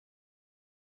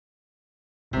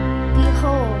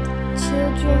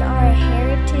Children are a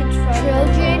heritage from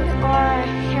Children are a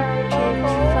heritage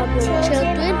from the Lord.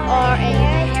 Children are a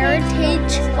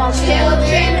heritage from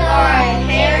Children are a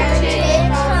heritage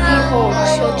Behold,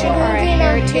 children are a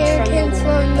heritage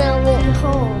from the Lord.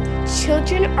 Behold,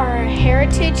 children are a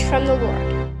heritage from the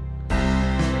Lord.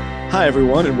 Hi,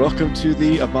 everyone, and welcome to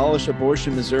the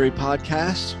Abolishing Missouri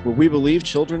podcast, where we believe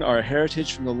children are a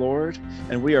heritage from the Lord,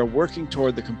 and we are working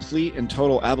toward the complete and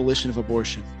total abolition of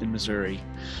abortion in Missouri.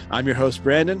 I'm your host,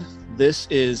 Brandon. This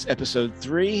is episode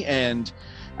 3, and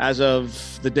as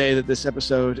of the day that this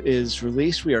episode is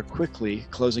released, we are quickly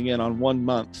closing in on 1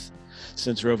 month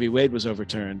since Roe v. Wade was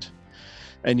overturned.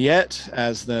 And yet,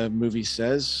 as the movie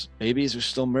says, babies are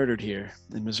still murdered here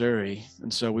in Missouri.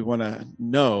 And so we want to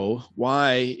know,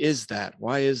 why is that?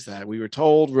 Why is that? We were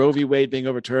told Roe v. Wade being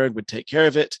overturned would take care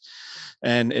of it,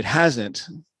 and it hasn't.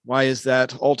 Why is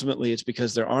that? Ultimately, it's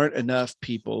because there aren't enough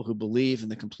people who believe in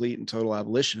the complete and total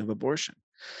abolition of abortion.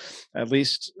 At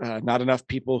least not enough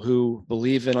people who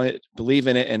believe in it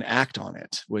and act on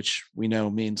it, which we know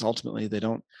means ultimately they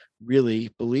don't really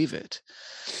believe it.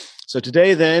 So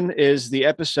today then is the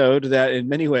episode that in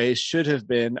many ways should have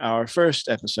been our first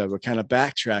episode. We're kind of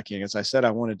backtracking, as I said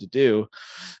I wanted to do,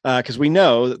 because we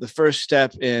know that the first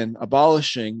step in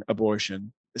abolishing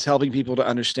abortion is helping people to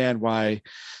understand why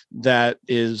that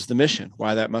is the mission,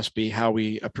 why that must be how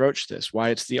we approach this, why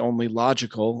it's the only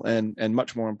logical and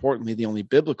much more importantly, the only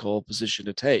biblical position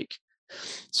to take.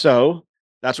 So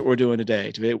that's what we're doing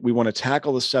today. Today, we want to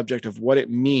tackle the subject of what it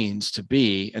means to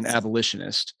be an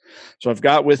abolitionist. So I've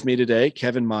got with me today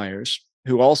Kevin Myers,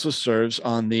 who also serves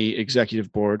on the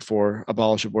executive board for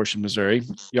Abolish Abortion Missouri.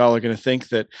 Y'all are going to think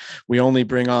that we only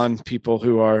bring on people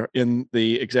who are in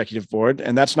the executive board,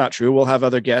 and that's not true. We'll have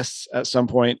other guests at some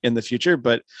point in the future,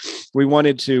 but we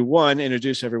wanted to, one,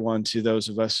 introduce everyone to those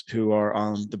of us who are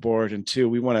on the board, and two,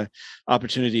 we want an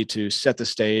opportunity to set the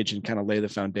stage and kind of lay the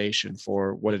foundation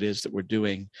for what it is that we're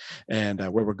doing and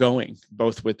where we're going,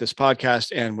 both with this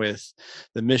podcast and with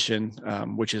the mission,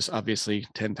 which is obviously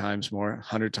 10 times more,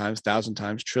 100 times, 1,000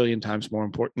 times, trillion times more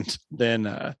important than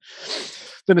a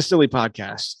silly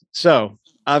podcast. So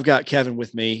I've got Kevin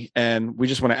with me, and we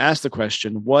just want to ask the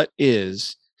question, what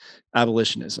is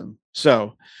abolitionism?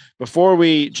 So before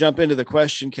we jump into the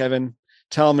question, Kevin,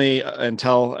 tell me and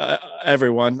tell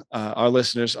everyone, our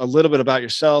listeners, a little bit about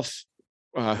yourself,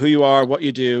 who you are, what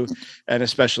you do, and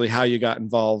especially how you got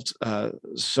involved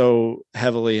so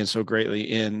heavily and so greatly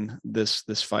in this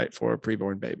fight for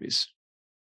preborn babies.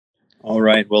 All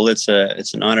right. Well, it's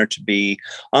an honor to be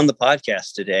on the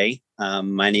podcast today.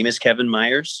 My name is Kevin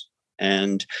Myers,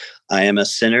 and I am a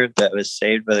sinner that was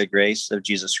saved by the grace of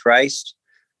Jesus Christ.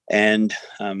 And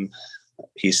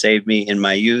he saved me in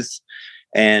my youth,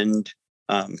 and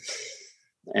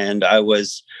I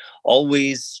was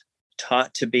always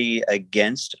taught to be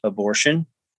against abortion.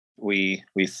 We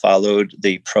followed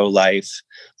the pro-life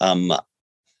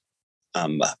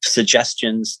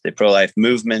suggestions, the pro-life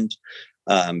movement.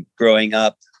 Growing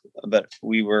up, but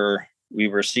we were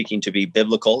seeking to be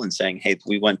biblical and saying, hey,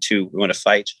 we want to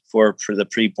fight for the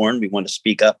preborn. We want to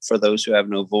speak up for those who have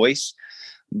no voice.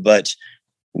 But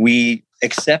we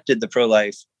accepted the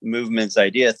pro-life movement's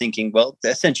idea, thinking, well,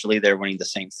 essentially they're wanting the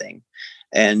same thing,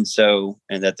 and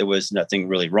that there was nothing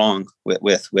really wrong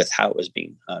with how it was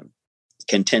being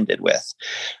contended with.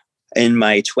 In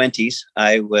my 20s,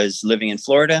 I was living in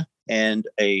Florida, and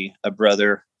a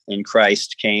brother in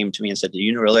Christ came to me and said, do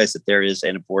you realize that there is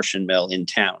an abortion mill in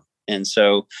town? And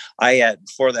so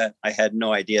before that, I had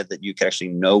no idea that you could actually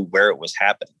know where it was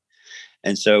happening.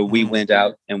 And so we went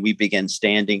out and we began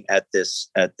standing at this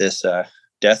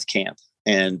death camp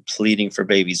and pleading for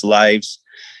babies' lives.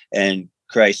 And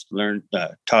Christ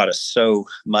taught us so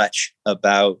much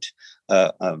about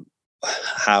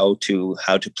how to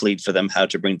plead for them, how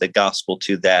to bring the gospel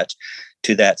to that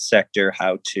sector,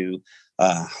 how to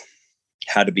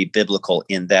be biblical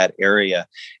in that area,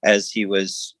 as he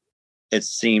was, it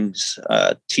seems,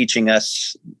 teaching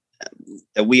us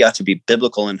that we ought to be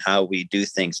biblical in how we do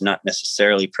things, not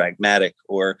necessarily pragmatic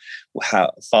or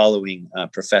following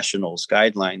professionals'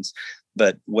 guidelines,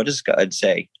 but what does God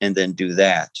say? And then do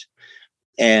that.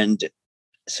 And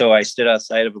so I stood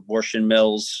outside of abortion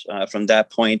mills from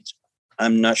that point.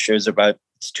 I'm not sure,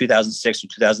 it's 2006 or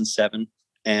 2007.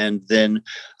 And then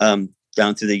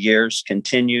down through the years,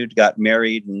 continued, got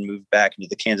married, and moved back into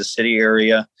the Kansas City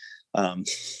area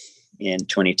in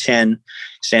 2010,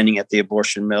 standing at the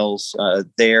abortion mills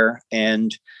there.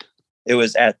 And it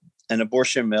was at an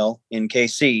abortion mill in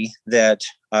KC that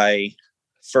I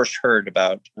first heard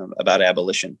about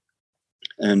abolition.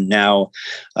 And now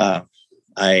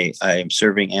I am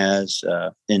serving as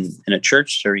in a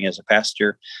church, serving as a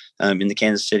pastor in the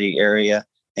Kansas City area.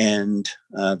 And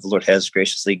the Lord has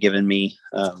graciously given me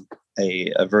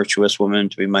a virtuous woman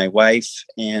to be my wife.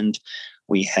 And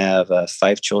we have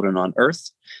 5 children on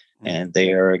earth. And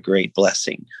they are a great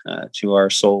blessing to our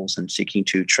souls, and seeking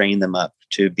to train them up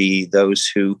to be those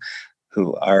who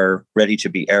are ready to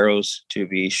be arrows, to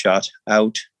be shot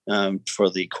out for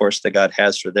the course that God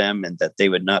has for them, and that they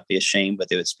would not be ashamed, but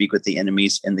they would speak with the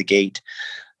enemies in the gate,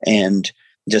 and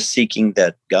just seeking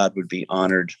that God would be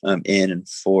honored in and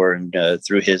for and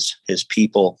through his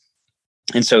people.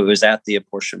 And so it was at the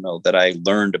abortion mill that I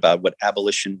learned about what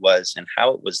abolition was and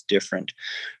how it was different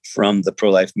from the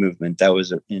pro-life movement. That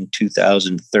was in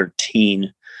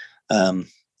 2013.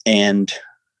 And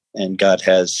God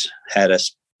has had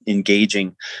us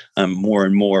engaging more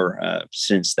and more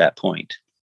since that point.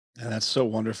 And that's so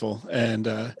wonderful. And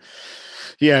I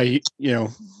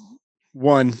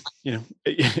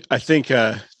think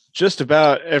just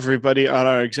about everybody on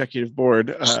our executive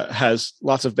board has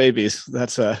lots of babies.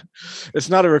 It's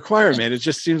not a requirement. It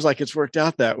just seems like it's worked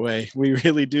out that way. We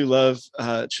really do love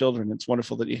children. It's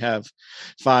wonderful that you have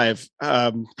 5.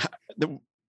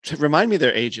 Remind me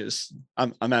their ages.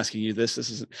 I'm asking you this.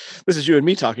 This is you and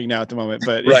me talking now at the moment,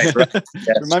 but right.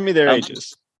 Yes. Remind me their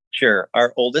ages. Sure.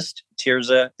 Our oldest,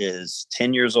 Tirza, is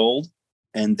 10 years old.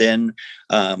 And then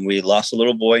we lost a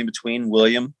little boy in between,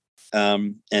 William.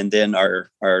 And then our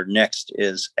next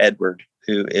is Edward,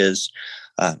 who is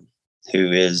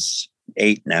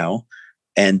 8 now.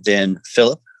 And then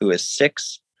Philip, who is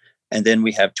 6. And then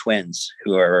we have twins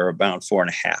who are about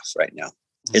 4.5 right now,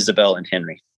 Isabel and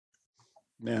Henry.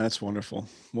 Man, that's wonderful.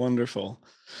 Wonderful.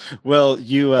 Well,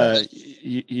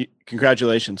 you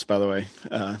congratulations, by the way.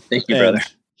 Thank you, brother.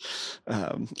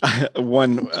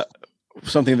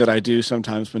 Something that I do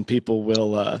sometimes when people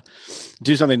will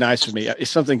do something nice for me, it's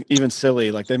something even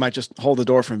silly, like they might just hold the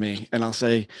door for me, and I'll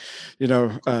say,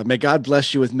 may God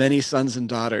bless you with many sons and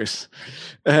daughters.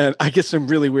 And I get some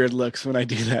really weird looks when I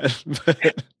do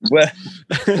that.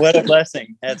 What a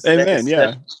blessing. Amen.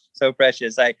 That's so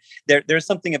precious. There's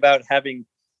something about having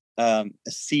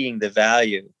seeing the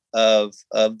value of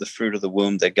the fruit of the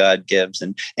womb that God gives,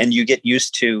 and you get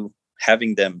used to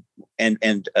having them and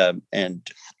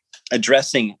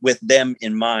addressing with them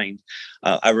in mind.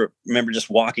 I remember just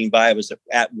walking by. I was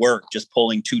at work, just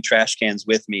pulling 2 trash cans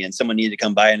with me, and someone needed to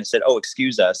come by, and I said, "Oh,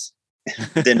 excuse us."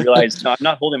 Then realized, no, I'm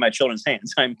not holding my children's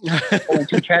hands. I'm holding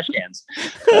 2 trash cans.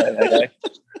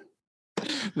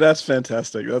 That's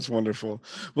fantastic. That's wonderful.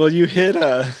 Well, you hit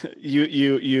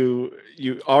you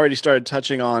already started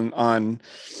touching on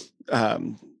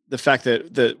the fact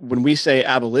that when we say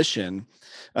abolition,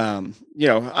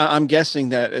 I'm guessing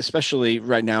that especially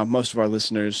right now, most of our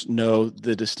listeners know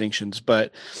the distinctions,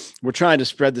 but we're trying to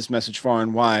spread this message far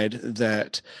and wide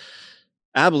that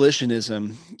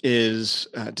abolitionism is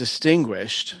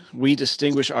distinguished. We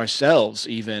distinguish ourselves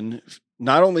even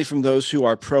not only from those who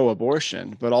are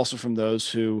pro-abortion, but also from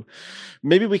those who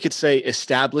maybe we could say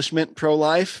establishment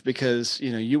pro-life, because,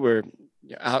 you were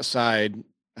outside,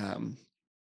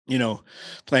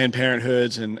 Planned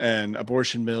Parenthoods and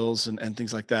abortion mills and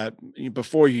things like that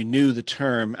before you knew the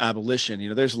term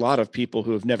abolition. There's a lot of people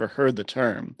who have never heard the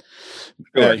term,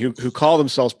 sure. who call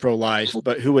themselves pro-life,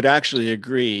 but who would actually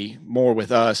agree more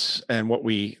with us and what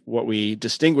we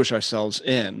distinguish ourselves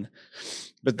in.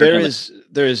 But there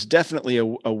is definitely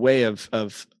a way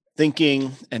of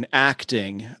thinking and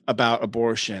acting about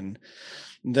abortion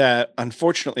that,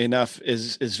 unfortunately enough,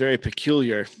 is very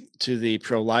peculiar to the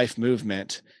pro-life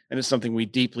movement, and it's something we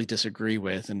deeply disagree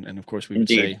with, and of course we would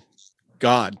say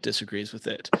God disagrees with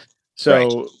it.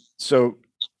 So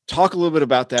talk a little bit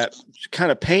about that.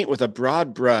 Kind of paint with a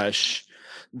broad brush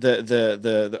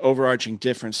the overarching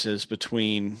differences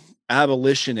between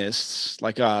abolitionists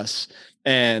like us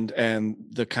and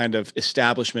the kind of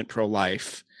establishment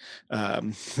pro-life,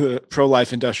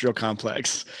 pro-life industrial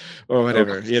complex or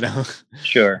whatever, okay.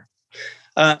 Sure.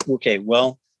 Okay.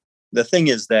 Well, the thing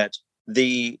is that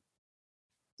the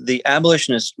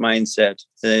abolitionist mindset,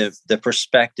 the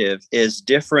perspective is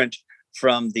different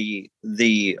from the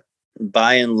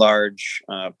by and large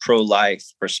pro-life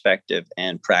perspective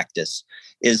and practice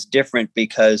is different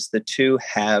because the two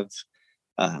have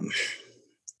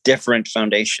different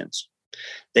foundations.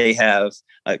 They have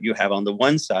you have on the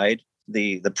one side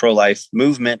the pro-life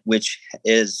movement, which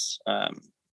is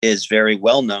very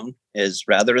well known, is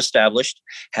rather established,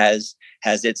 has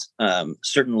its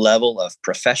certain level of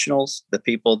professionals, the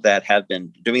people that have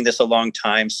been doing this a long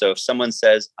time. So if someone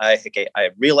says, I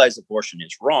realize abortion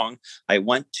is wrong, I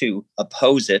want to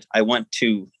oppose it, I want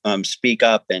to speak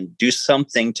up and do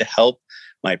something to help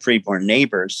my preborn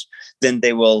neighbors, then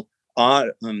they will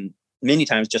many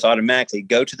times just automatically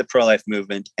go to the pro-life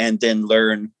movement and then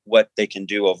learn what they can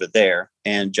do over there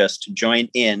and just join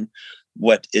in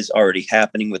what is already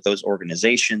happening with those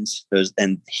organizations,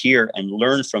 and hear and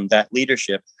learn from that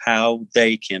leadership how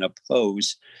they can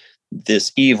oppose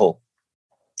this evil.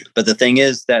 But the thing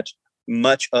is that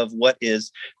much of what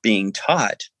is being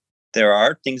taught, there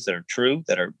are things that are true,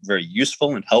 that are very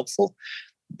useful and helpful,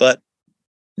 but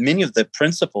many of the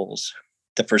principles,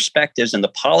 the perspectives, and the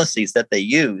policies that they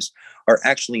use are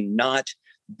actually not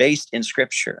based in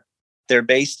Scripture. They're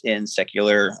based in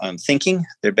secular thinking.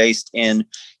 They're based in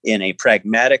a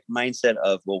pragmatic mindset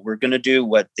of, well, we're going to do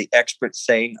what the experts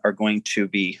say are going to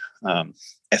be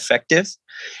effective,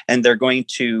 and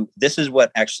this is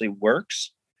what actually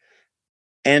works.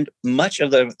 And much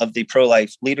of the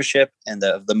pro-life leadership and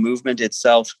the movement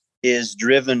itself is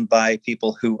driven by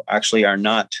people who actually are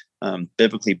not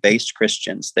biblically based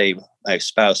Christians. They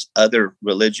espouse other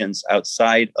religions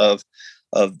outside of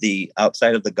the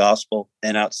gospel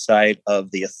and outside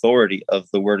of the authority of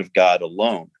the Word of God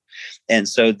alone. And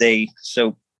so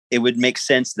it would make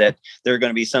sense that there are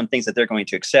going to be some things that they're going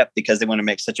to accept because they want to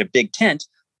make such a big tent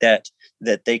that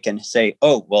they can say,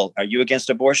 oh, well, are you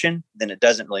against abortion? Then it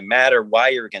doesn't really matter why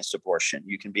you're against abortion.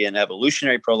 You can be an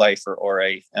evolutionary pro-lifer or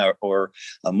a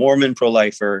Mormon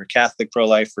pro-lifer, Catholic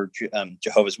pro-lifer,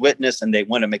 Jehovah's Witness, and they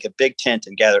want to make a big tent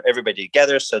and gather everybody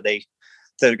together. So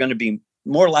they're going to be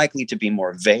more likely to be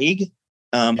more vague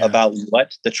about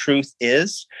what the truth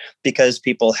is, because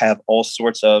people have all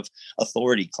sorts of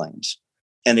authority claims.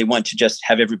 And they want to just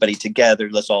have everybody together.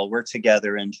 Let's all work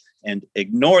together and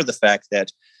ignore the fact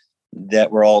that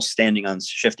we're all standing on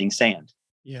shifting sand.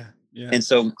 Yeah. And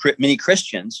so many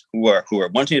Christians who are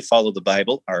wanting to follow the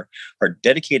Bible are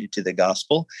dedicated to the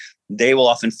gospel. They will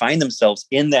often find themselves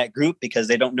in that group because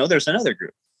they don't know there's another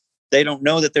group. They don't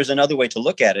know that there's another way to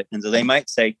look at it. And so they might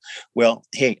say, well,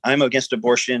 hey, I'm against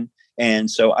abortion, and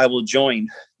so I will join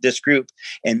this group.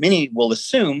 And many will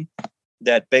assume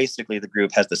that basically the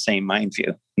group has the same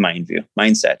mindset,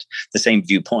 the same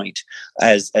viewpoint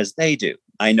as they do.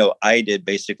 I know I did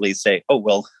basically say, oh,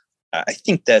 well, I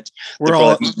think that we're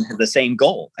all have the same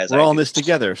goal as we're all in this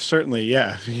together. Certainly.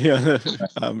 Yeah.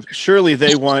 Surely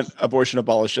they want abortion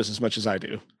abolished just as much as I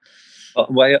do.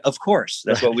 Well, of course,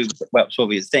 that's what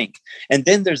we think. And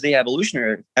then there's the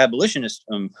abolitionist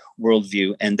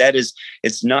worldview, and that is,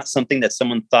 it's not something that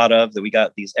someone thought of, that we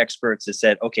got these experts that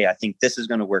said, okay, I think this is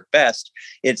going to work best.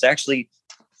 It's actually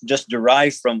just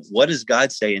derived from what does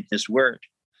God say in His Word.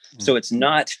 Mm-hmm. So it's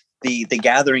not the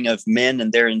gathering of men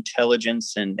and their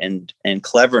intelligence and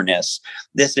cleverness.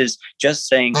 This is just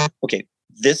saying, okay,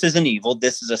 this is an evil.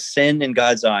 This is a sin in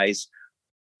God's eyes.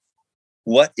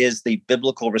 What is the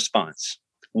biblical response?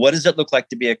 What does it look like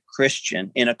to be a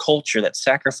Christian in a culture that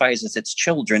sacrifices its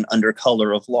children under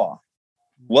color of law?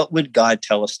 What would God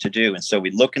tell us to do? And so we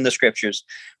look in the Scriptures,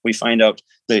 we find out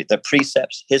the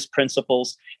precepts, His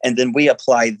principles, and then we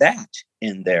apply that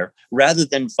in there rather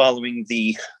than following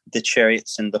the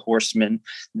chariots and the horsemen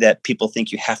that people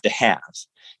think you have to have.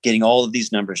 Getting all of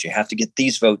these numbers, you have to get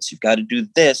these votes, you've got to do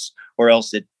this, or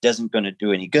else it doesn't going to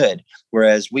do any good.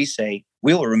 Whereas we say,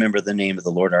 we will remember the name of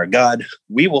the Lord our God.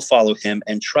 We will follow Him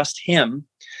and trust Him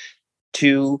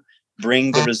to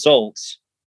bring the results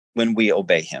when we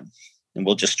obey Him. And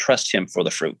we'll just trust Him for the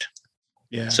fruit.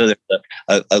 Yeah. So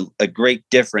there's a great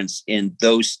difference in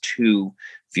those two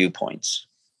viewpoints.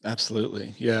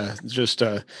 Absolutely. Yeah. Just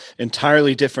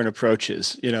entirely different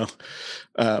approaches.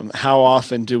 How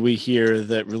often do we hear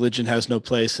that religion has no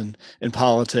place in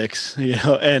politics,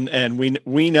 and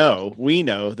we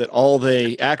know that all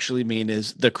they actually mean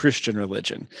is the Christian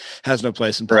religion has no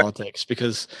place in politics,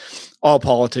 because all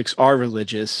politics are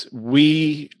religious.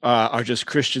 We are just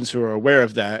Christians who are aware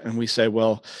of that. And we say,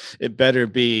 well, it better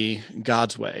be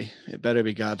God's way. It better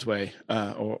be God's way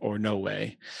or no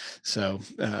way. So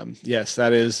yes,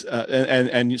 that is.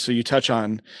 And so you touch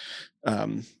on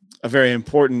a very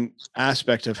important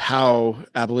aspect of how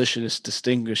abolitionists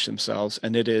distinguish themselves.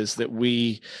 And it is that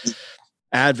we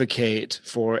advocate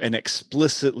for an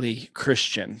explicitly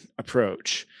Christian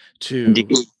approach to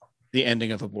the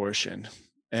ending of abortion.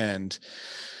 And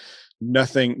no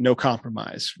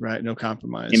compromise, right? No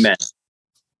compromise. Amen.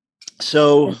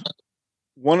 So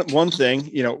one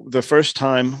thing, the first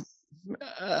time,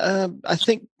 I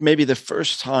think maybe the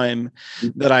first time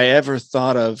that I ever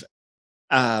thought of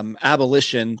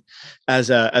abolition as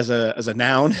a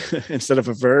noun instead of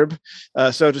a verb,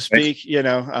 so to speak,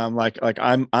 like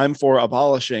I'm for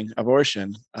abolishing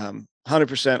abortion,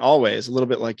 100% always, a little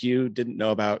bit like you didn't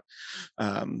know about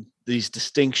these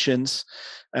distinctions.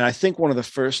 And I think one of the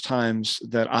first times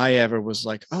that I ever was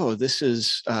like, oh, this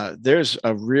is there's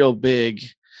a real big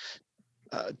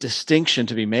distinction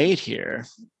to be made here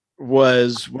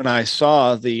was when I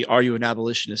saw the "Are You an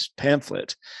Abolitionist"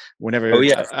 pamphlet. Whenever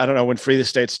I don't know when Free the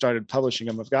State started publishing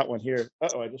them. I've got one here.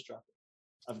 I just dropped it.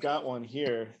 I've got one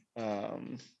here.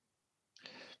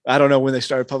 I don't know when they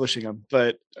started publishing them,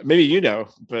 but maybe you know.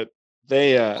 But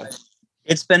they.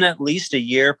 It's been at least a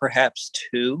year, perhaps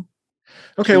two.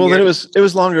 Okay, well then it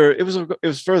was longer. It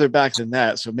was further back than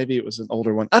that, so maybe it was an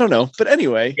older one. I don't know, but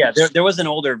anyway. Yeah, there was an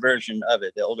older version of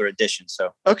it, the older edition.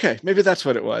 So okay, maybe that's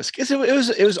what it was. Because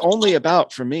it was only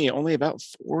about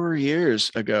 4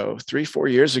 years ago,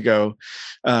 3-4 years ago.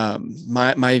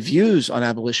 My views on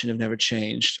abolition have never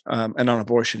changed, and on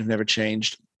abortion have never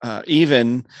changed.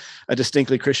 Even a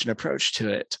distinctly Christian approach to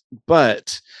it,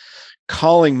 but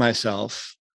calling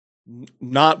myself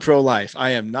not pro-life.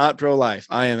 I am not pro-life.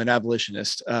 I am an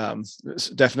abolitionist. This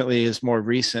definitely is more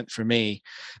recent for me.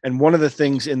 And one of the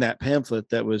things in that pamphlet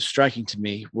that was striking to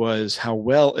me was how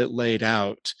well it laid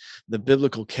out the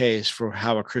biblical case for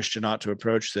how a Christian ought to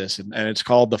approach this. And it's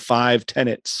called the 5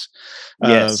 tenets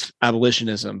of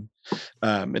abolitionism.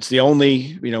 It's the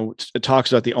only, it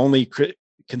talks about the only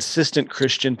consistent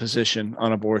Christian position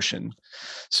on abortion.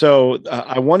 So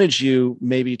I wanted you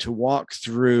maybe to walk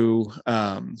through,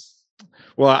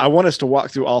 I want us to walk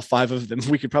through all 5 of them.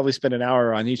 We could probably spend an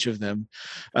hour on each of them.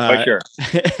 Sure.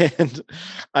 And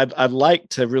I'd like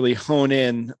to really hone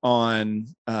in on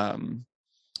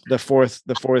the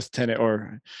fourth tenet,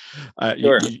 or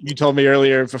sure. you told me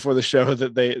earlier before the show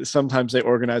that they sometimes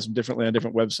organize them differently on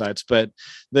different websites, but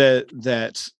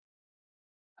that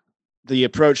the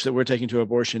approach that we're taking to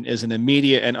abortion is an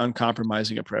immediate and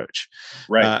uncompromising approach.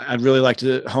 Right. I'd really like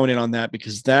to hone in on that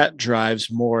because that drives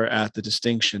more at the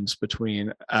distinctions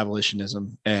between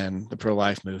abolitionism and the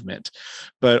pro-life movement.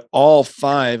 But all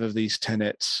 5 of these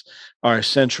tenets are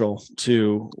central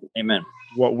to Amen.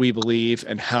 What we believe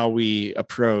and how we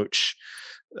approach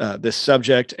this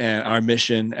subject and our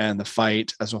mission and the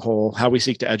fight as a whole, how we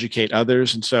seek to educate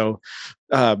others. And so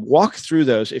walk through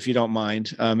those if you don't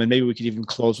mind. And maybe we could even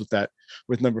close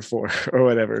with number 4 or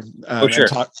whatever. Sure.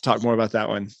 And talk more about that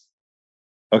one.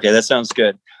 Okay, that sounds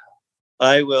good.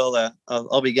 I will,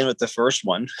 I'll begin with the first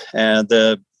one.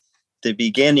 The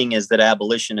beginning is that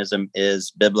abolitionism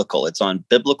is biblical. It's on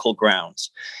biblical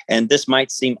grounds. And this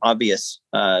might seem obvious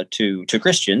to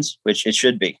Christians, which it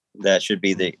should be. That should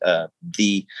be the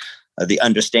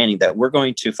understanding that we're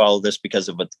going to follow this because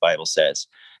of what the Bible says.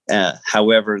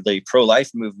 However, the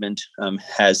pro-life movement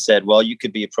has said, well, you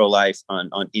could be a pro-life on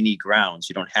any grounds.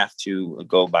 You don't have to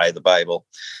go by the Bible.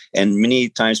 And many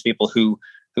times people who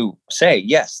say,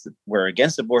 yes, we're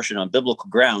against abortion on biblical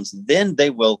grounds, then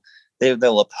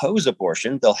they'll oppose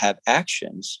abortion. They'll have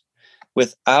actions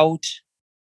without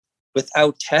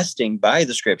testing by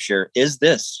the scripture. Is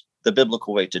this the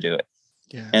biblical way to do it?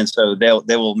 Yeah. And so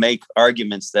they will make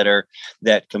arguments that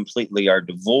completely are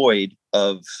devoid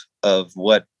of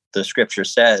what the scripture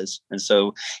says. And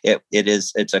so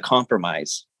it's a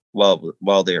compromise.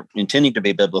 While they're intending to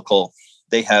be biblical,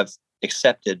 they have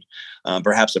accepted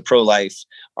perhaps a pro-life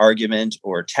argument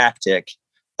or tactic,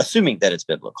 assuming that it's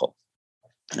biblical.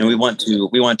 And we want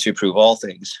to prove all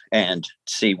things and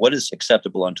see what is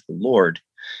acceptable unto the Lord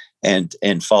and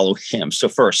follow him.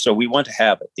 So we want to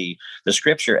have the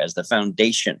scripture as the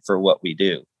foundation for what we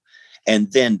do.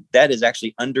 And then that is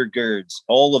actually undergirds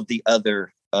all of the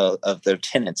other of the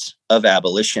tenets of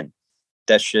abolition.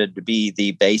 That should be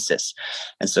the basis.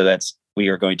 And so we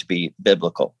are going to be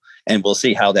biblical. And we'll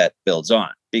see how that builds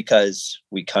on, because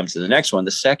we come to the next one.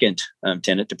 The second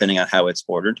tenet, depending on how it's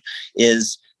ordered,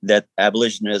 is that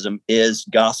abolitionism is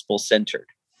gospel-centered.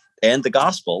 And the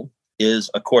gospel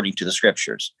is according to the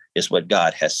scriptures, is what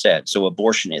God has said. So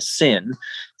abortion is sin.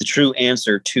 The true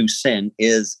answer to sin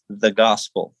is the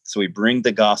gospel. So we bring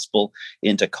the gospel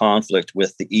into conflict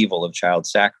with the evil of child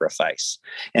sacrifice.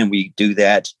 And we do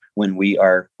that when we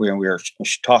are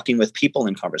talking with people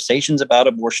in conversations about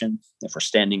abortion, if we're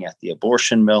standing at the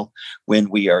abortion mill,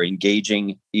 when we are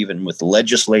engaging even with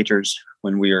legislators,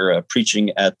 when we are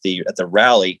preaching at the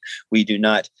rally, we do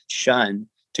not shun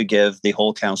to give the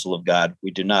whole counsel of God.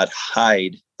 We do not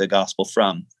hide the gospel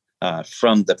from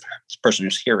the person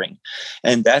who's hearing.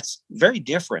 And that's very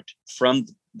different from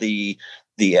the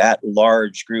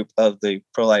at-large group of the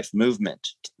pro-life movement.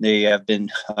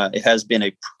 It has been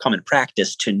a common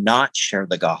practice to not share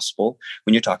the gospel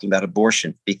when you're talking about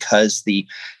abortion, because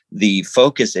the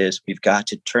focus is we've got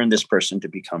to turn this person to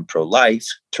become pro-life,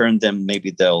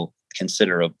 maybe they'll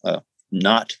consider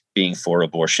not being for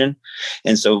abortion.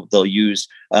 And so they'll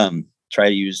try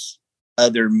to use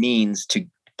other means to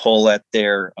pull at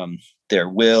their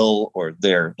will or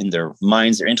in their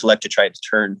minds, their intellect, to try to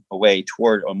turn away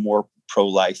toward a more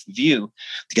pro-life view,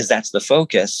 because that's the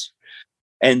focus.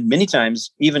 And many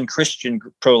times, even Christian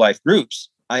pro-life groups,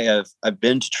 I've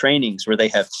been to trainings where they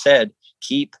have said,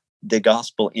 keep the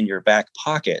gospel in your back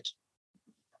pocket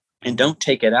and don't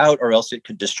take it out, or else it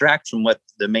could distract from what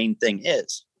the main thing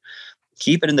is.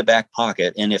 Keep it in the back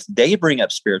pocket. And if they bring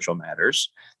up spiritual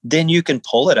matters, then you can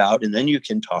pull it out, and then you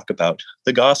can talk about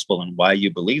the gospel and why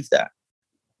you believe that.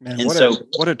 Man, and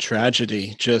what a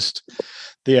tragedy. Just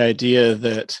the idea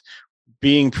that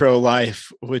being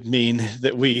pro-life would mean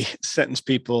that we sentence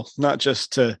people not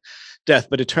just to death,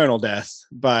 but eternal death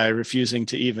by refusing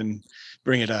to even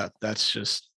bring it up. That's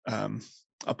just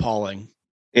appalling.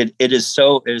 It is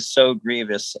so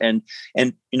grievous. And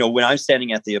when I'm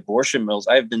standing at the abortion mills,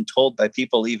 I've been told by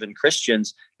people, even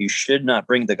Christians, you should not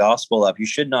bring the gospel up. You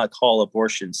should not call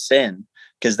abortion sin,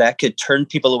 because that could turn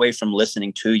people away from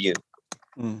listening to you.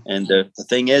 And the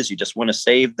thing is, you just want to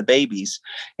save the babies.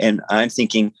 And I'm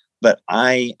thinking, but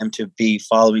I am to be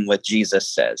following what Jesus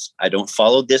says. I don't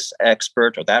follow this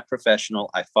expert or that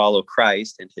professional. I follow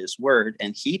Christ and his word.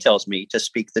 And he tells me to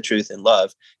speak the truth in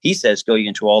love. He says, go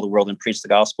into all the world and preach the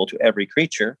gospel to every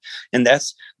creature. And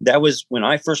that was when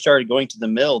I first started going to the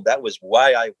mill. That was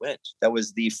why I went. That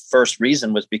was the first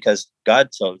reason, was because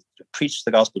God told to preach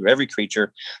the gospel to every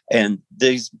creature. And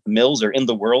these mills are in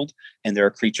the world, and there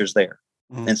are creatures there.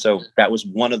 And so that was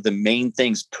one of the main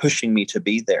things pushing me to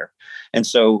be there. And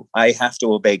so I have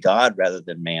to obey God rather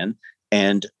than man,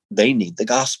 and they need the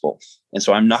gospel. And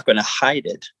so I'm not going to hide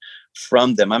it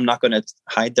from them. I'm not going to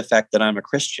hide the fact that I'm a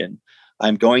Christian.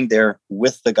 I'm going there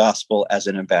with the gospel as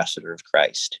an ambassador of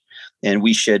Christ. And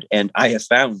I have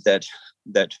found that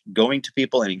going to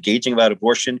people and engaging about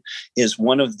abortion is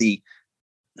one of the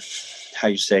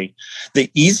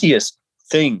easiest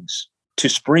things to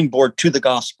springboard to the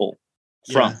gospel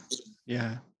from.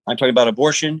 Yeah. I'm talking about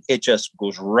abortion. It just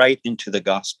goes right into the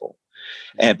gospel.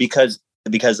 And because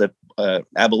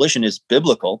abolition is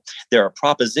biblical, there are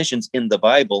propositions in the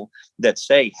Bible that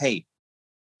say, hey,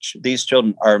 these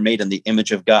children are made in the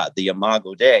image of God, the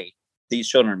imago Dei. These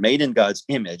children are made in God's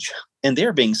image, and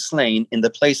they're being slain in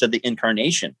the place of the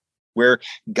incarnation, where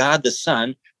God the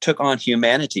Son took on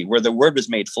humanity, where the Word was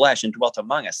made flesh and dwelt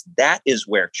among us. That is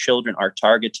where children are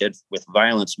targeted with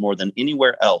violence more than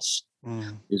anywhere else.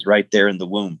 Is right there in the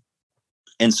womb.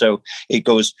 And so it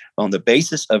goes on the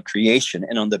basis of creation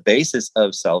and on the basis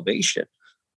of salvation.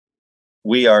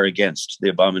 We are against the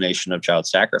abomination of child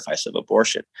sacrifice, of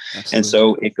abortion. Absolutely. And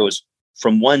so it goes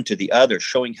from one to the other,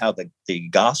 showing how the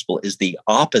gospel is the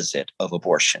opposite of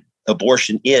abortion.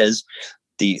 Abortion is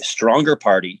the stronger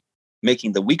party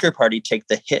making the weaker party take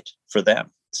the hit for them,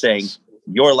 saying,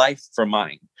 your life for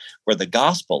mine, where the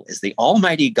gospel is the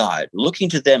Almighty God looking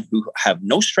to them who have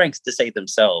no strength to save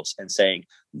themselves and saying,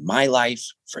 my life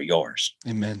for yours.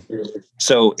 Amen.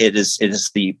 So it is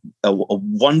a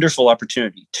wonderful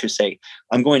opportunity to say,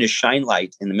 I'm going to shine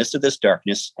light in the midst of this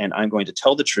darkness, and I'm going to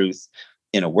tell the truth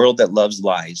in a world that loves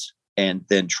lies, and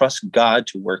then trust God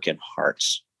to work in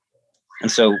hearts.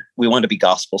 And so we want to be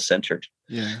gospel centered.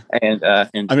 Yeah. And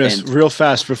real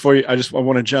fast before you, I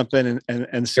want to jump in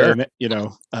and say,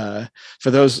 sure.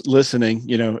 For those listening,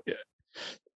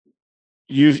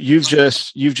 you've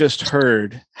just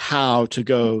heard how to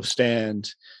go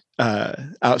stand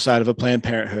outside of a Planned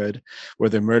Parenthood where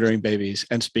they're murdering babies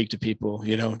and speak to people,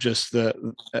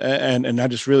 and I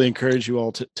just really encourage you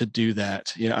all to do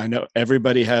that. I know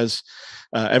everybody's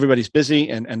busy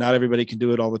and not everybody can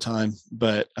do it all the time,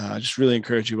 but I just really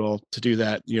encourage you all to do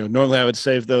that. Normally I would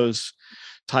save those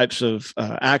types of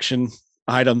action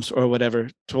items or whatever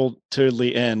till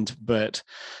the end, but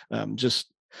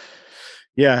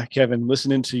Kevin,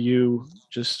 listening to you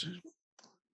just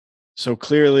so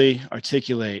clearly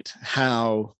articulate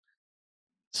how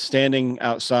standing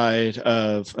outside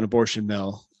of an abortion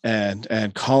mill and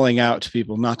calling out to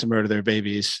people not to murder their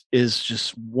babies is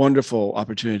just wonderful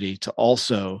opportunity to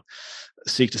also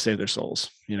seek to save their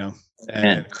souls,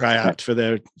 and cry out for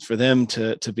them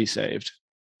to be saved.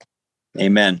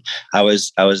 Amen. I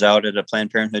was out at a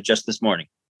Planned Parenthood just this morning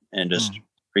and just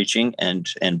preaching and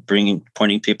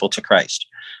pointing people to Christ.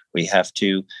 We have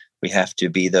to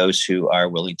be those who are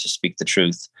willing to speak the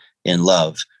truth in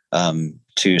love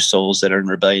to souls that are in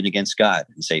rebellion against God,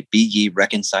 and say, be ye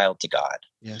reconciled to God.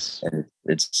 Yes. And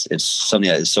it's something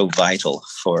that is so vital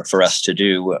for us to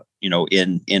do,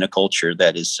 in a culture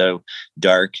that is so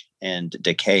dark and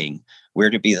decaying. We're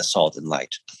to be the salt and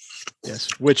light.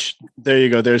 Yes. Which, there you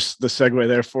go. There's the segue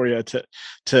there for you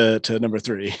to number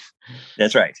 3.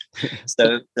 That's right.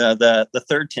 So the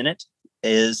third tenet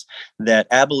is that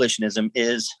abolitionism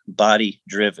is body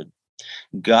driven.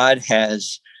 God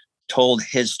has told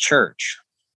his church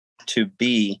to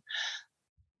be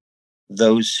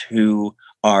those who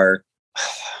are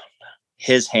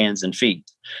his hands and feet.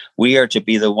 We are to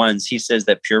be the ones. He says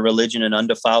that pure religion and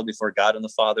undefiled before God and the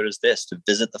Father is this, to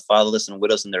visit the fatherless and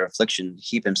widows in their affliction, to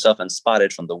keep himself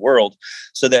unspotted from the world,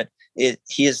 so that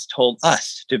he has told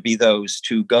us to be those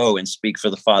to go and speak for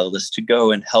the fatherless, to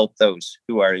go and help those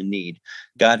who are in need.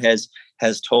 God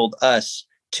has told us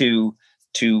to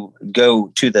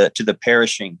go to the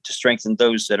perishing, to strengthen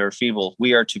those that are feeble.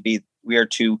 We are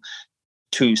to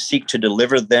seek to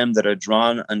deliver them that are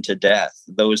drawn unto death,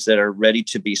 those that are ready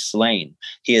to be slain.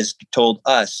 He has told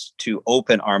us to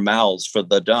open our mouths for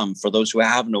the dumb, for those who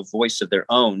have no voice of their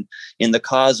own, in the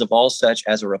cause of all such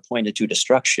as are appointed to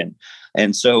destruction.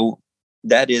 And so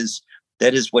that is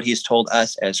what he's told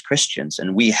us as Christians.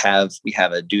 And we have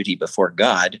a duty before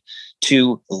God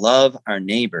to love our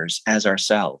neighbors as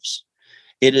ourselves.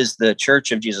 It is the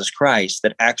Church of Jesus Christ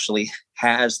that actually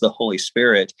has the Holy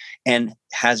Spirit and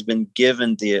has been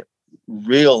given the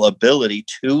real ability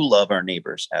to love our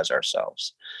neighbors as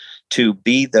ourselves, to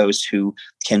be those who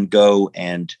can go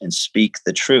and speak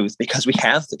the truth because we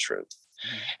have the truth,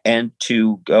 and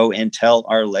to go and tell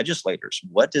our legislators,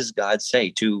 what does God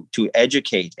say, to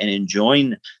educate and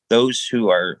enjoin those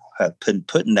who have been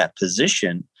put in that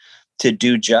position to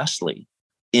do justly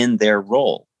in their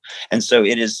role. And so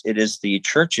it is the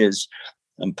church's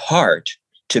part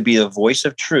to be a voice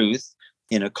of truth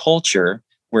in a culture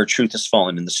where truth has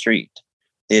fallen in the street.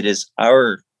 It is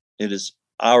our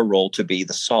role to be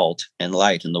the salt and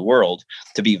light in the world,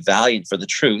 to be valiant for the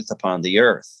truth upon the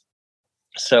earth.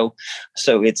 So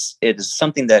it is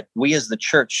something that we as the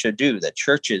church should do, that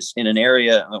churches in an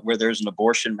area where there's an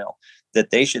abortion mill, that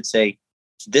they should say,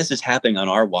 this is happening on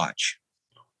our watch.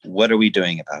 What are we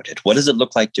doing about it? What does it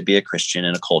look like to be a Christian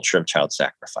in a culture of child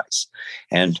sacrifice?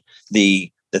 And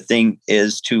the thing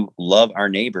is to love our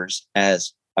neighbors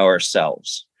as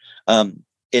ourselves. It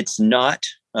is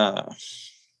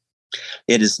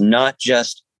not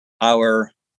just our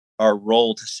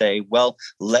role to say, well,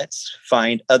 let's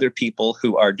find other people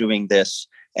who are doing this,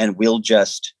 and we'll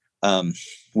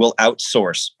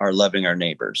outsource our loving our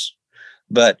neighbors.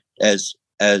 But as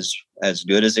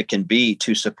good as it can be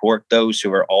to support those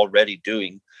who are already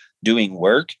doing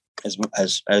work, as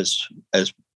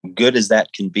good as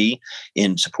that can be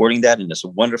in supporting that, and it's a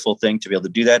wonderful thing to be able to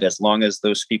do that, as long as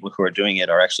those people who are doing it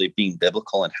are actually being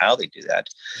biblical in how they do that.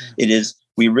 Yeah.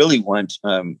 We really want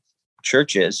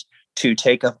churches to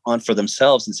take up on for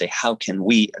themselves and say, how can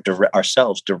we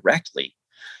ourselves directly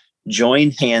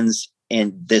join hands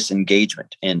in this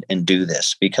engagement and do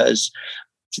this? Because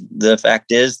the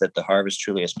fact is that the harvest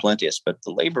truly is plenteous, but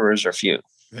the laborers are few.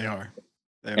 They are.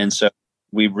 And so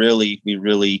we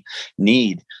really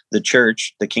need the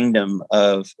church, the kingdom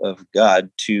of God,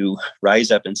 to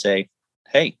rise up and say,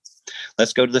 hey,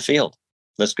 let's go to the field.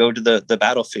 Let's go to the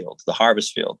battlefield, the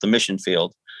harvest field, the mission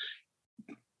field,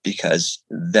 because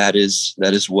that is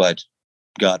what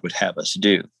God would have us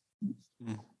do.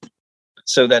 Mm.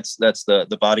 So that's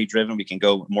the body driven. We can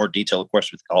go more detail, of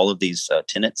course, with all of these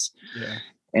tenets. Yeah.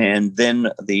 And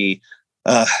then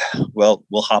we'll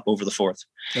hop over the fourth,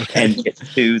 okay, and get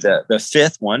to the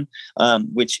fifth one,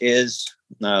 which is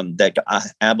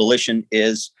that abolition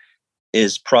is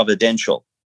providential.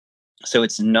 So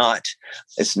it's not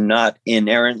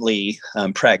inherently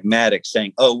pragmatic,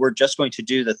 saying, oh, we're just going to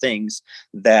do the things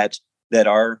that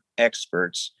our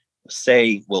experts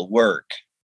say will work,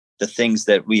 the things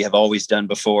that we have always done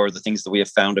before, the things that we have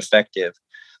found effective.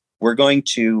 We're going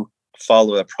to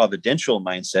follow a providential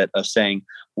mindset of saying,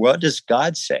 what does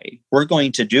God say? We're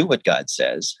going to do what God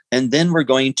says. And then we're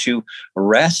going to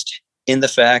rest in the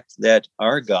fact that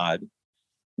our God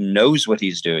knows what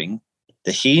he's doing,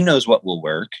 that he knows what will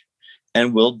work,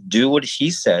 and we'll do what he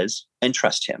says and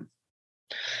trust him.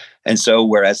 And so,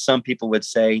 whereas some people would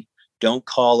say, don't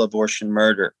call abortion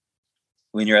murder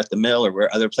when you're at the mill or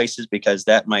where other places, because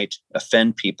that might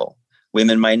offend people.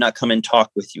 Women might not come and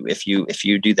talk with you if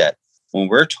you do that. When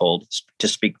we're told to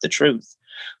speak the truth,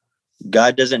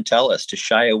 God doesn't tell us to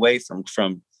shy away from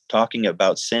talking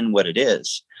about sin, what it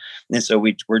is. And so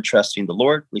we're trusting the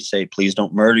Lord. We say, please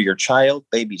don't murder your child.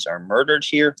 Babies are murdered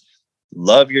here.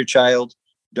 Love your child.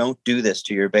 Don't do this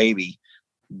to your baby.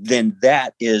 Then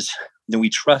we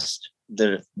trust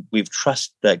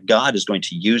that God is going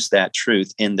to use that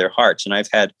truth in their hearts. And I've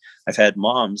had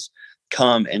moms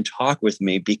come and talk with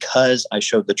me because I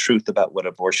showed the truth about what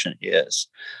abortion is.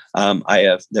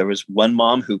 There was one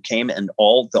mom who came, and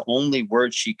the only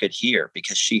words she could hear,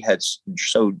 because she had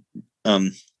so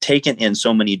taken in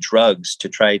so many drugs to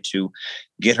try to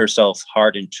get herself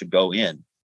hardened to go in,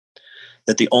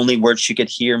 that the only word she could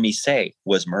hear me say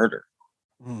was murder.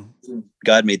 Mm.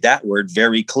 God made that word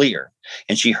very clear.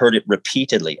 And she heard it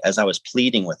repeatedly as I was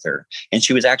pleading with her. And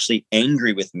she was actually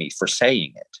angry with me for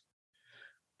saying it.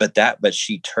 But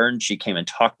she came and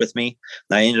talked with me.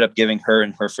 And I ended up giving her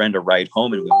and her friend a ride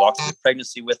home, and we walked through the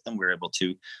pregnancy with them. We were able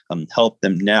to help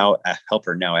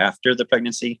her now after the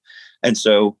pregnancy. And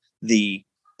so the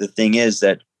thing is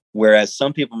that whereas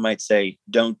some people might say,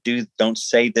 don't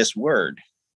say this word,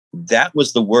 that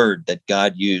was the word that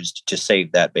God used to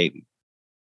save that baby.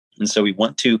 And so we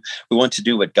want to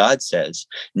do what God says,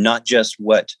 not just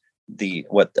what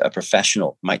a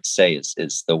professional might say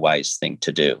is the wise thing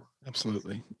to do.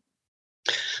 Absolutely.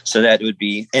 So that would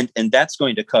be, and that's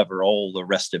going to cover all the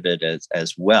rest of it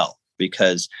as well,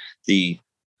 because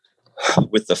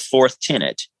with the fourth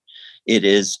tenet, it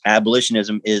is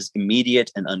abolitionism is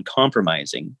immediate and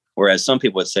uncompromising. Whereas some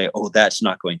people would say, oh, that's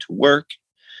not going to work.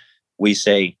 We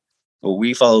say, well,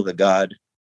 we follow the God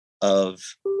of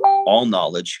all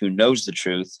knowledge, who knows the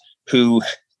truth, who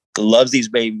loves these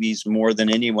babies more than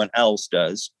anyone else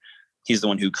does. He's the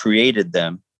one who created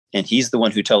them, and he's the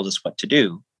one who tells us what to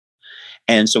do.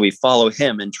 And so we follow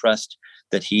him and trust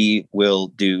that he will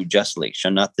do justly.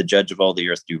 Shall not the judge of all the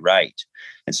earth do right?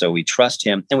 And so we trust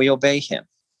him and we obey him.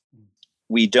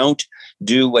 We don't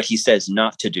do what he says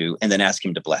not to do and then ask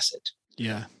him to bless it.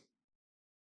 Yeah.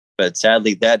 But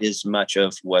sadly, that is much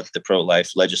of what the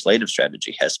pro-life legislative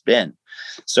strategy has been.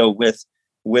 So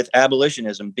with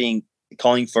abolitionism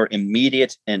calling for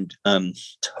immediate and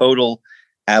total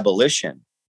abolition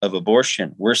of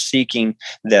abortion, we're seeking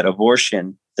that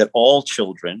all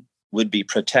children would be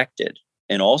protected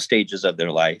in all stages of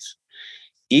their life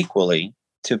equally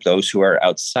to those who are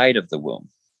outside of the womb.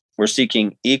 We're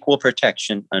seeking equal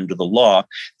protection under the law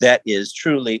that is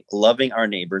truly loving our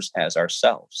neighbors as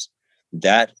ourselves.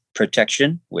 That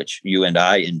protection, which you and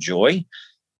I enjoy,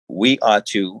 we ought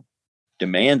to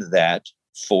demand that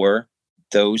for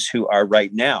those who are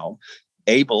right now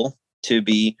able to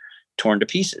be torn to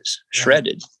pieces,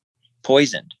 shredded,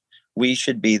 poisoned. We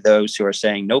should be those who are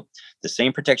saying, nope, the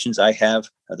same protections I have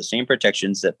are the same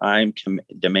protections that I'm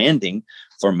demanding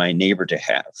for my neighbor to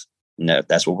have. No,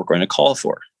 that's what we're going to call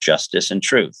for, justice and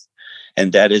truth.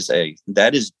 And that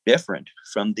is different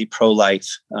from the pro-life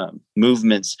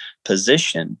movement's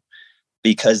position,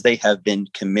 because they have been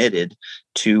committed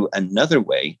to another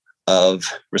way of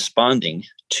responding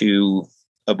to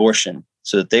abortion,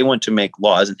 so that they want to make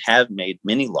laws and have made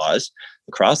many laws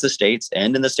across the states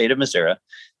and in the state of Missouri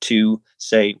to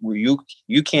say, well,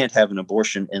 you can't have an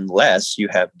abortion unless you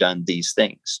have done these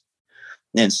things.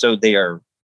 And so they are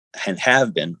and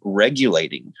have been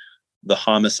regulating the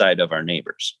homicide of our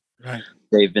neighbors. Right.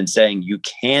 They've been saying you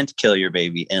can't kill your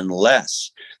baby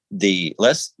unless the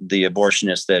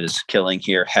abortionist that is killing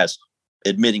here has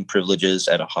admitting privileges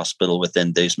at a hospital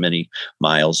within these many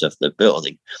miles of the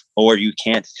building. Or you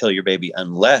can't kill your baby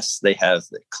unless they have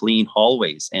clean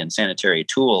hallways and sanitary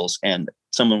tools and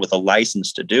someone with a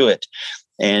license to do it.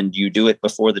 And you do it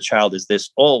before the child is this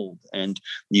old. And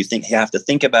you have to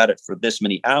think about it for this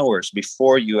many hours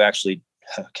before you actually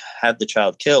have the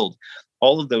child killed.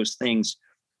 All of those things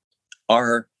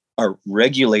are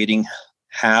regulating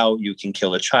how you can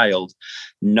kill a child,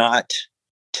 not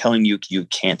telling you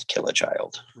can't kill a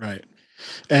child. Right.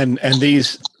 And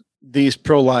these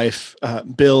pro-life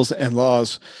bills and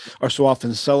laws are so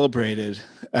often celebrated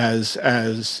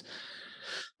as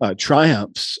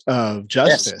triumphs of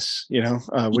justice, yes.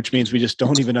 Which means we just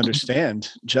don't even understand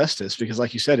justice, because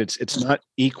like you said, it's not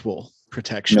equal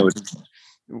protection. No.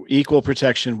 Equal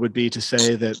protection would be to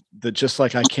say that just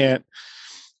like I can't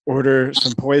order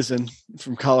some poison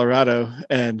from Colorado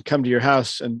and come to your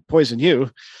house and poison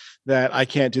you, that I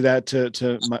can't do that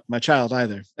to my child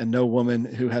either. And no woman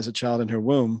who has a child in her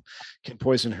womb can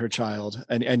poison her child.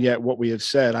 And yet what we have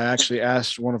said, I actually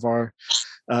asked one of our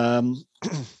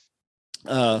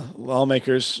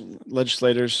lawmakers,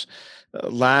 legislators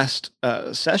last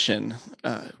session,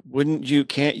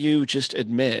 can't you just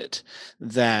admit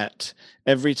that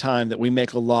every time that we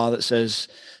make a law that says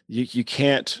you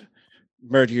can't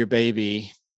murder your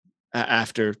baby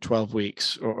after 12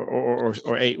 weeks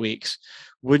or 8 weeks,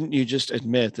 wouldn't you just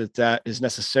admit that is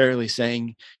necessarily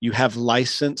saying you have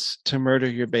license to murder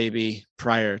your baby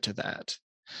prior to that?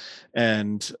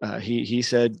 And he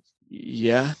said,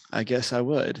 yeah, I guess I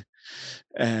would.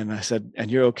 And I said, and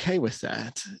you're okay with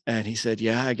that? And he said,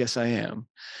 yeah, I guess I am.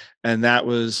 And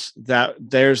there's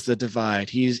the divide.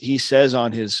 He says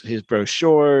on his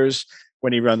brochures,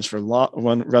 when he runs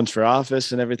for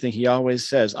office and everything, he always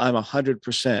says, I'm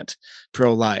 100%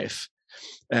 pro-life.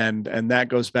 And that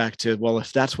goes back to, well,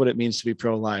 if that's what it means to be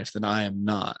pro-life, then I am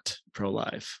not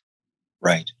pro-life.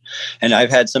 Right. And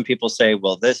I've had some people say,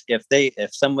 well,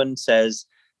 if someone says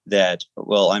that,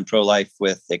 well, I'm pro-life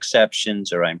with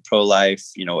exceptions, or I'm pro-life,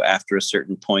 after a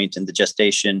certain point in the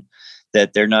gestation,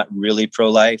 that they're not really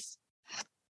pro-life.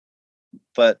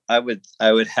 But I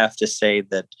would have to say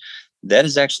that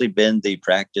has actually been the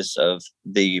practice of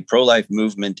the pro-life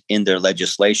movement in their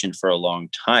legislation for a long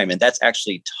time. And that's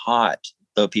actually taught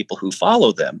the people who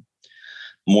follow them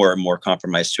more and more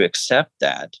compromised to accept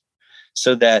that.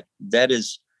 So that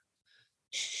is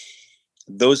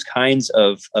those kinds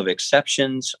of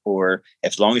exceptions, or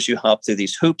as long as you hop through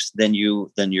these hoops, then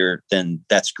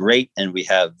that's great. And we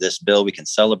have this bill we can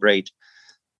celebrate.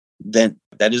 Then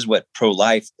that is what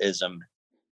pro-lifeism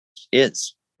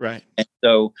is. Right. And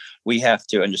so we have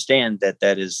to understand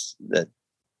that is not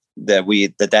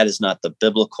the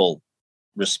biblical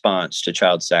response to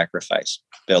child sacrifice.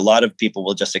 But a lot of people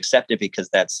will just accept it because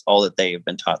that's all that they have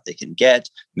been taught they can get.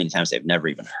 Many times they've never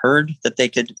even heard that they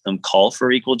could call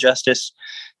for equal justice.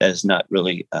 That has not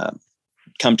really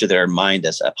come to their mind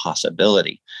as a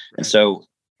possibility. Right. And so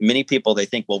many people, they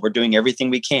think, well, we're doing everything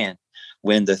we can,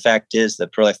 when the fact is the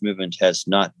pro-life movement has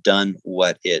not done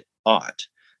what it ought,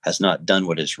 has not done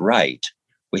what is right.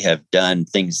 We have done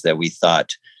things that we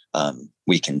thought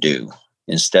we can do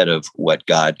instead of what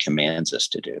God commands us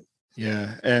to do.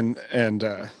 Yeah. And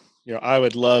I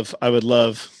would love,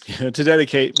 to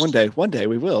dedicate one day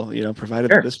we will,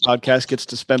 provided Sure. This podcast gets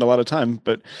to spend a lot of time,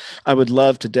 but I would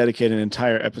love to dedicate an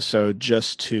entire episode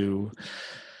just to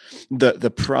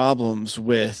the problems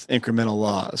with incremental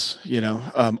laws,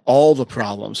 all the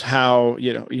problems, how,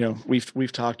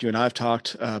 we've talked, you and I've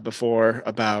talked before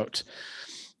about,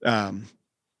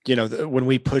 when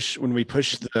we push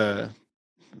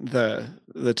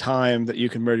the time that you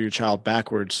can murder your child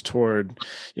backwards toward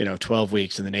 12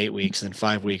 weeks and then 8 weeks and then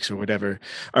 5 weeks or whatever,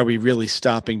 are we really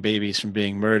stopping babies from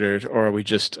being murdered, or are we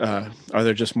just are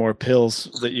there just more pills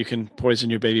that you can poison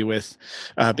your baby with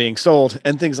being sold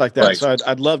and things like that? Right. So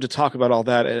I'd love to talk about all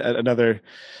that at another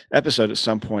episode at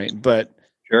some point, but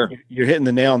sure, you're hitting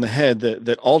the nail on the head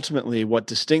that ultimately what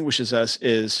distinguishes us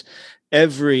is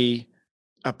every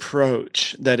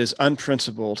approach that is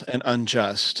unprincipled and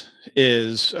unjust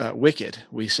is wicked,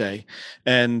 we say,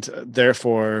 and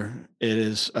therefore it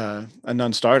is a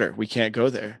non-starter. We can't go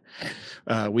there.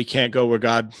 We can't go where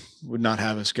God would not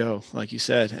have us go, like you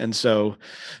said. And so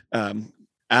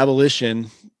abolition,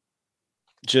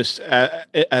 just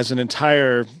as an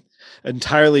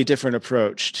entirely different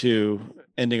approach to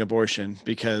ending abortion,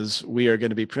 because we are going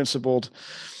to be principled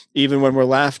even when we're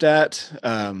laughed at,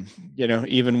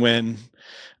 even when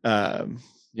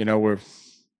we're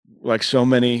like so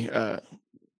many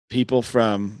people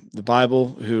from the Bible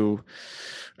who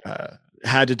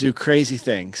had to do crazy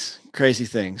things,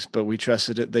 but they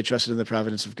trusted in the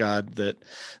providence of God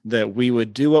that we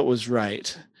would do what was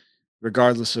right,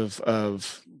 regardless of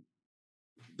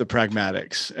the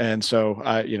pragmatics. And so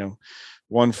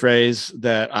one phrase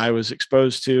that I was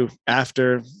exposed to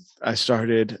after I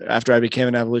became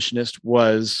an abolitionist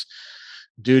was,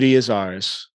 duty is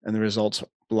ours and the results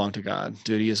belong to God.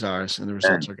 Duty is ours and the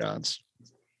results are God's.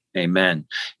 Amen.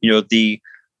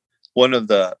 One of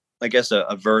the, I guess,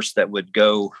 a verse that would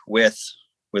go with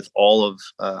all of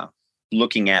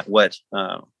looking at what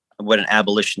an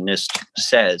abolitionist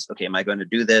says. Okay, am I going to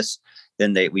do this?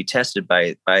 Then we tested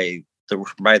by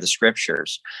the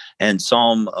scriptures. And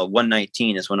Psalm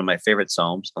 119 is one of my favorite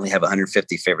Psalms. I only have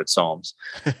 150 favorite Psalms,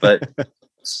 but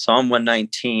Psalm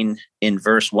 119 in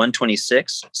verse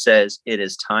 126 says, "It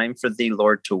is time for thee,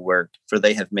 Lord, to work, for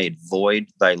they have made void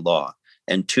thy law."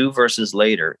 And 2 verses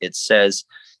later, it says,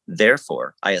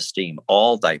 "Therefore I esteem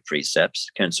all thy precepts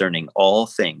concerning all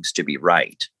things to be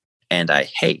right, and I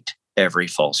hate every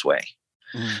false way."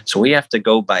 So we have to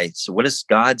go by, so what does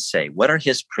God say? What are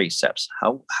his precepts?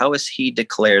 How has he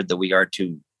declared that we are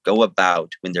to go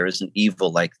about when there is an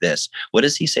evil like this? What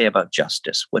does he say about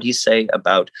justice? What does he say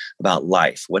about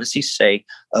life? What does he say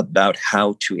about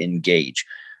how to engage?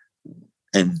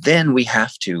 And then we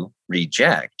have to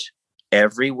reject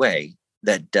every way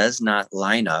that does not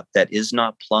line up, that is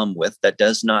not plumb with, that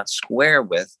does not square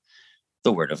with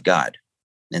the word of God,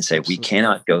 and say, Absolutely. We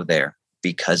cannot go there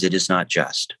because it is not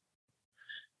just.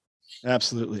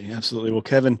 Absolutely. Well,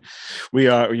 Kevin, we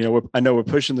are, I know we're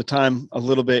pushing the time a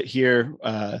little bit here.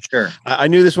 Sure. I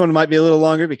knew this one might be a little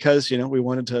longer because, we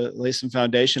wanted to lay some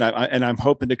foundation. I'm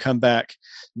hoping to come back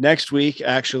next week,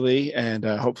 actually, and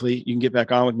hopefully you can get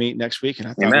back on with me next week. And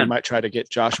I thought we might try to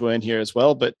get Joshua in here as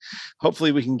well, but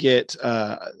hopefully we can get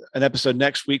an episode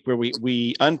next week where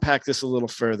we unpack this a little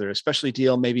further, especially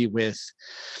deal maybe with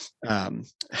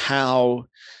how,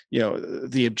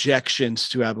 the objections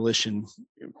to abolition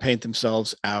paint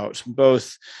themselves out,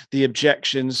 both the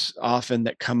objections often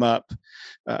that come up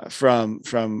from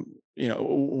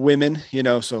women,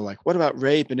 so like, what about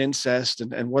rape and incest,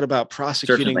 and what about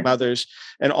prosecuting Certainly. mothers,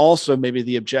 and also maybe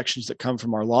the objections that come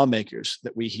from our lawmakers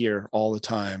that we hear all the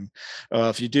time.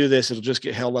 If you do this, it'll just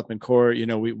get held up in court.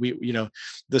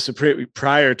 The Supreme,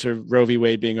 prior to Roe v.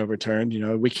 Wade being overturned,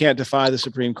 we can't defy the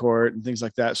Supreme Court and things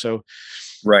like that. So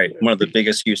right. One of the big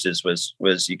excuses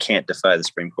was you can't defy the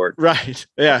Supreme Court. Right.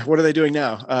 Yeah. What are they doing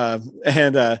now?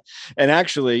 And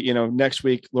actually, next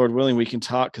week, Lord willing, we can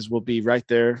talk, because we'll be right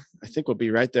there. I think we'll be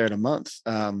right there in a month.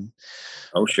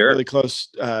 Oh, sure. Really close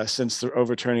since the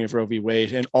overturning of Roe v.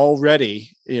 Wade. And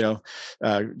already,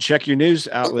 check your news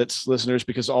outlets, listeners,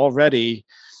 because already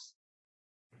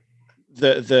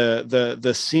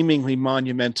the seemingly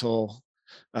monumental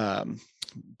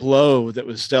blow that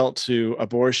was dealt to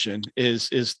abortion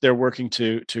is they're working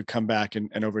to come back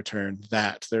and overturn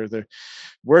that. They're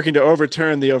working to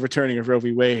overturn the overturning of Roe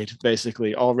v. Wade,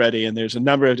 basically, already. And there's a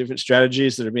number of different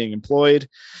strategies that are being employed,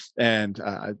 and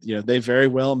they very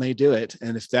well may do it.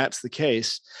 And if that's the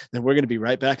case, then we're going to be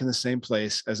right back in the same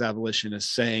place as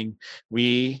abolitionists, saying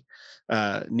we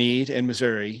need in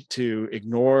Missouri to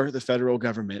ignore the federal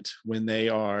government when they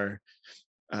are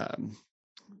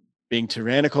being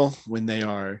tyrannical, when they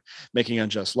are making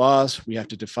unjust laws. We have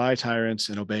to defy tyrants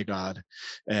and obey God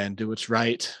and do what's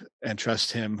right and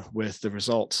trust him with the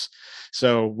results.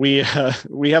 So we have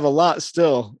a lot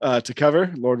still to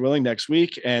cover, Lord willing, next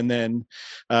week, and then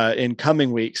in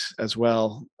coming weeks as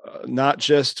well, not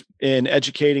just in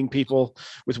educating people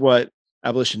with what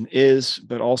abolition is,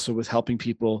 but also with helping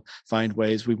people find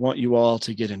ways. We want you all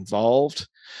to get involved.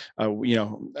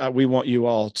 We want you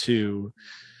all to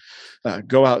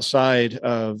go outside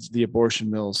of the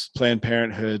abortion mills, Planned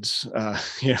Parenthoods,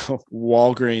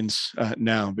 Walgreens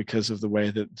now, because of the way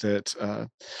that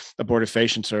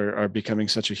abortifacients are becoming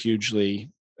such a hugely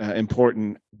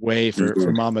important way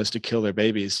for mamas to kill their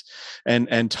babies,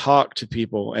 and talk to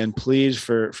people and plead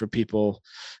for people.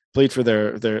 Plead for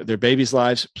their babies'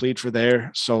 lives, plead for their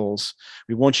souls.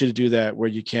 We want you to do that where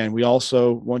you can. We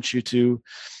also want you to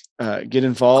get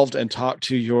involved and talk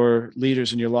to your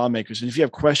leaders and your lawmakers. And if you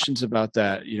have questions about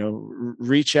that,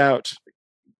 reach out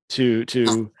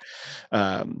to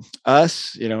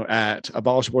us, at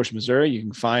Abolish Abortion Missouri. You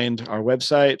can find our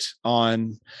website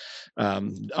on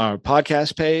our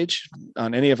podcast page,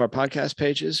 on any of our podcast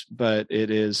pages, but it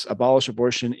is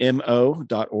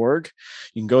abolishabortionmo.org.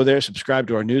 You can go there, subscribe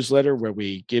to our newsletter, where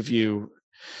we give you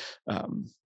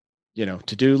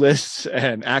to-do lists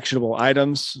and actionable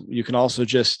items. You can also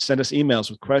just send us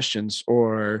emails with questions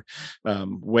or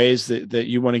ways that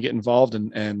you want to get involved,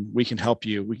 and we can help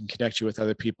you. We can connect you with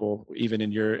other people, even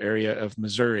in your area of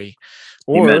Missouri,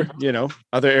 or, Amen.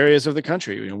 Other areas of the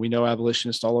country. We know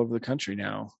abolitionists all over the country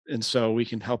now. And so we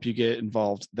can help you get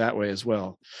involved that way as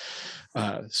well.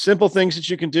 Simple things that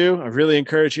you can do. I really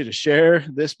encourage you to share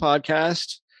this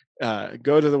podcast.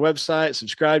 Go to the website,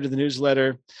 subscribe to the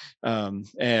newsletter,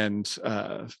 and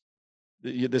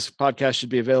this podcast should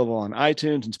be available on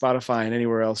iTunes and Spotify and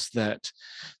anywhere else that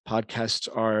podcasts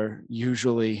are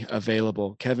usually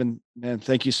available. Kevin, man,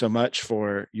 thank you so much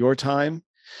for your time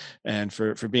and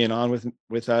for being on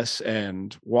with us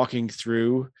and walking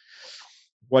through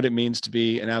what it means to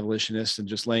be an abolitionist, and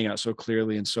just laying out so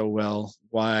clearly and so well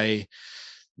why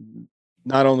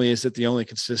not only is it the only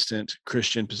consistent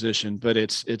Christian position, but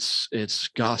it's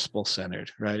gospel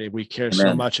centered, right? We care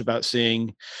so much about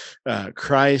seeing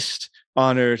Christ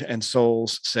honored and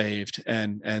souls saved,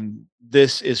 and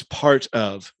this is part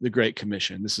of the Great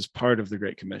Commission. This is part of the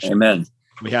Great Commission. Amen.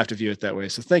 We have to view it that way.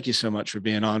 So thank you so much for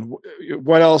being on.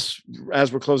 What else,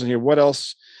 as we're closing here, what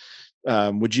else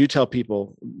would you tell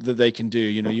people that they can do?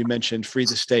 You mentioned Free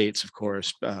the States, of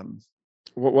course.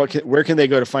 Where can they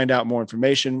go to find out more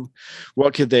information?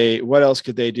 What else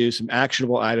could they do? Some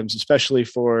actionable items, especially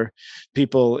for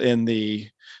people in the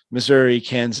Missouri,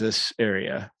 Kansas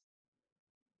area.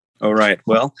 All right.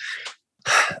 Well,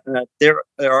 there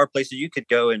are places you could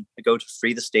go to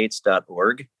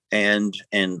freethestates.org and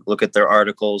look at their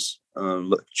articles,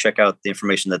 check out the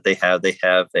information that they have. They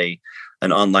have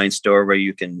an online store where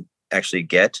you can actually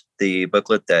get the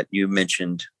booklet that you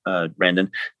mentioned, Brandon,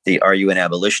 the Are You an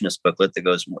Abolitionist booklet that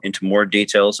goes into more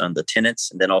details on the tenets,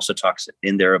 and then also talks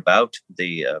in there about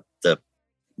the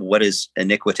what is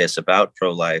iniquitous about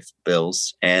pro-life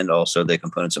bills and also the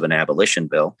components of an abolition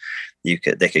bill. They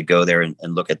could go there and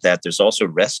look at that. There's also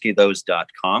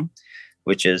rescuethose.com,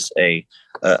 which is a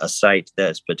site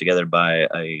that's put together by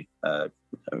a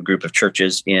group of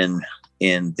churches in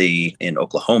in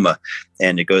Oklahoma,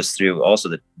 and it goes through also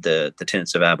the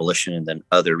tenets of abolition and then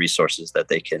other resources that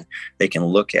they can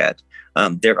look at.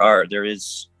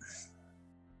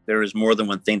 There is more than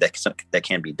one thing that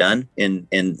can be done in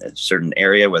a certain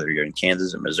area, whether you're in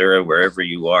Kansas or Missouri, wherever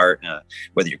you are,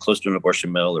 whether you're close to an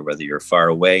abortion mill or whether you're far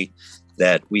away,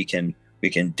 that we can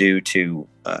do to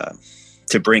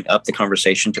bring up the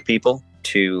conversation to people,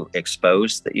 to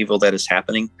expose the evil that is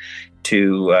happening,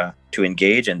 to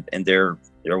engage, and there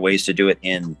are ways to do it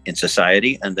in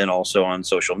society, and then also on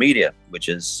social media, which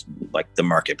is like the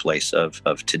marketplace of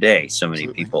today. So many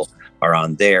Absolutely. people are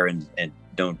on there and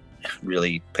don't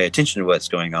really pay attention to what's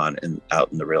going on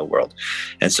out in the real world.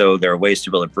 And so there are ways to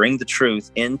be able to bring the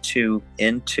truth into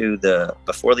the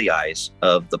before the eyes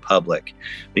of the public,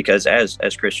 because as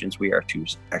Christians, we are to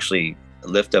actually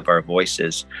lift up our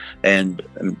voices and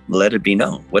let it be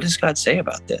known. What does God say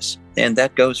about this? And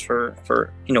that goes for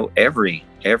every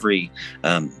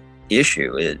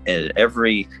issue,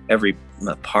 every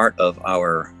part of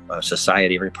our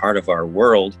society, every part of our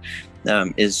world.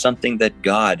 Is something that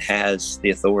God has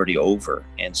the authority over.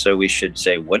 And so we should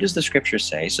say, what does the scripture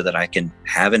say, so that I can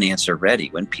have an answer ready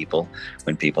when people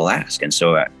ask. And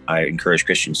so I encourage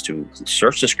Christians to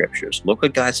search the scriptures, look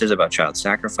what God says about child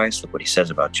sacrifice, look what he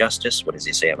says about justice, what does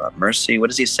he say about mercy,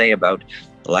 what does he say about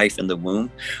life in the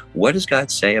womb, what does God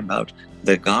say about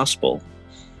the gospel?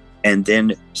 And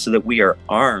then so that we are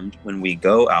armed when we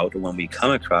go out or when we come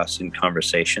across in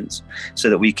conversations, so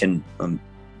that we can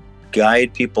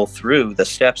guide people through the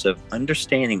steps of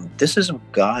understanding this is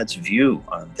God's view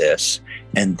on this.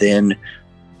 And then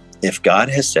if God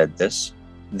has said this,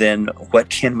 then what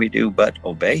can we do but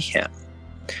obey him?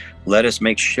 Let us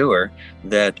make sure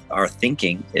that our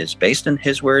thinking is based on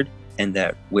his word, and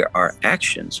that our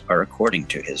actions are according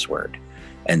to his word.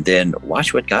 And then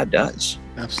watch what God does.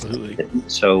 Absolutely.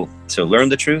 So learn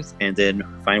the truth and then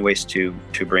find ways to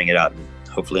bring it out.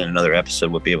 Hopefully in another episode,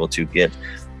 we'll be able to get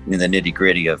in the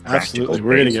nitty-gritty of practical. Absolutely.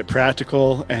 We're going to get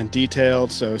practical and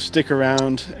detailed. So stick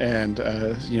around and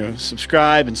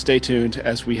subscribe and stay tuned,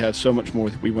 as we have so much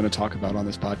more that we want to talk about on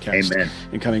this podcast. Amen.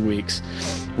 In coming weeks.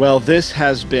 Well, this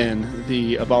has been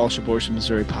the Abolish Abortion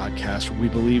Missouri podcast, where we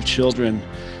believe children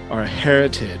are a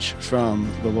heritage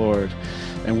from the Lord,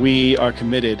 and we are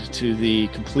committed to the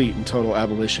complete and total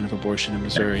abolition of abortion in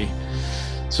Missouri.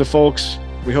 So folks,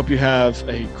 we hope you have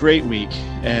a great week,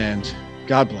 and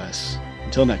God bless.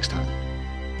 Until next time.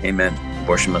 Amen.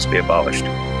 Abortion must be abolished.